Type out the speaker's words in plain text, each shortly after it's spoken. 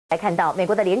来看到美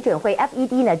国的联准会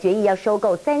FED 呢决议要收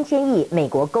购3000亿美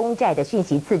国公债的讯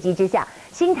息刺激之下，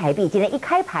新台币今天一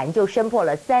开盘就升破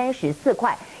了34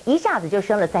块，一下子就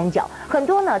升了3角。很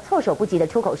多呢措手不及的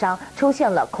出口商出现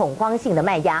了恐慌性的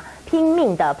卖压，拼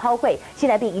命的抛汇，新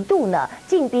台币一度呢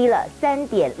进逼了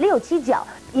3.67角，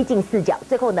逼近4角。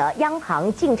最后呢央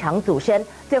行进场阻升，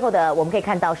最后的我们可以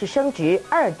看到是升值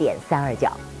2.32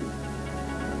角。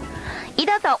一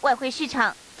大早外汇市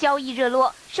场交易热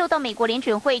络，受到美国联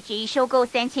准会决议收购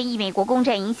3000亿美国公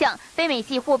债影响，非美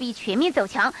系货币全面走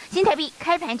强，新台币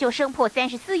开盘就升破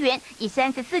34元，以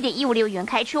34.156元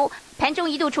开出。盘中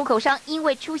一度出口商因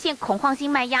为出现恐慌性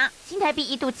卖压，新台币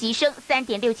一度急升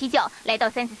3.67角，来到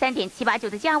33.789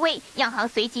的价位，央行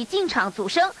随即进场阻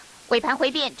升。尾盘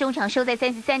回变，中场收在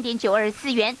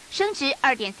33.924元，升值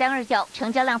2.32角，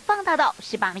成交量放大到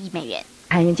18亿美元。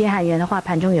韩元见韩元的话，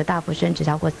盘中有大幅升值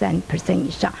超过3% 以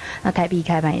上。那台币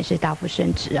开盘也是大幅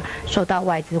升值啊，受到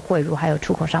外资汇入还有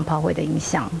出口商抛汇的影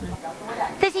响。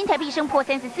在新台币升破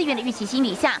34元的预期心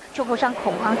理下，出口商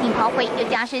恐慌性抛汇，又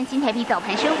加深新台币早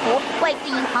盘升幅。外资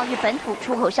银行与本土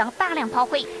出口商大量抛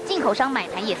汇，进口商买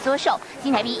盘也缩手，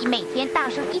新台币以每天大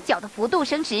升1角的幅度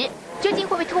升值，究竟会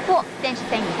不会突破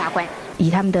33元大关？以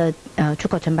他们的出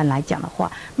口成本来讲的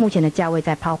话，目前的价位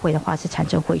在抛汇的话是产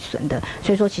生汇损的，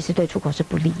所以说其实对出口是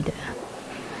不利的。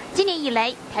今年以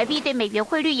来，台币对美元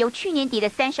汇率由去年底的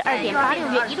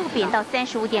32.86元一路贬到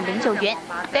35.09元，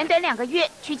短短2个月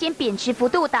区间贬值幅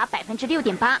度达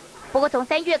6.8%。不过从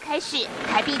3月开始，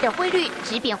台币的汇率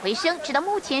止贬回升，直到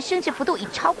目前升值幅度已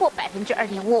超过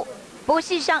2.5%。不过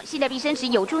事实上，新台币升值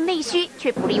有助内需，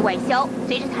却不利外销。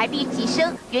随着台币急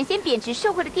升，原先贬值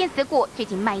受惠的电子股最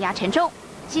近卖压沉重。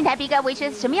新台币该维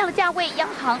持什么样的价位？央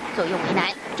行左右为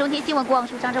难。中天新闻国网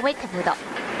署张志威台报道。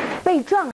被撞。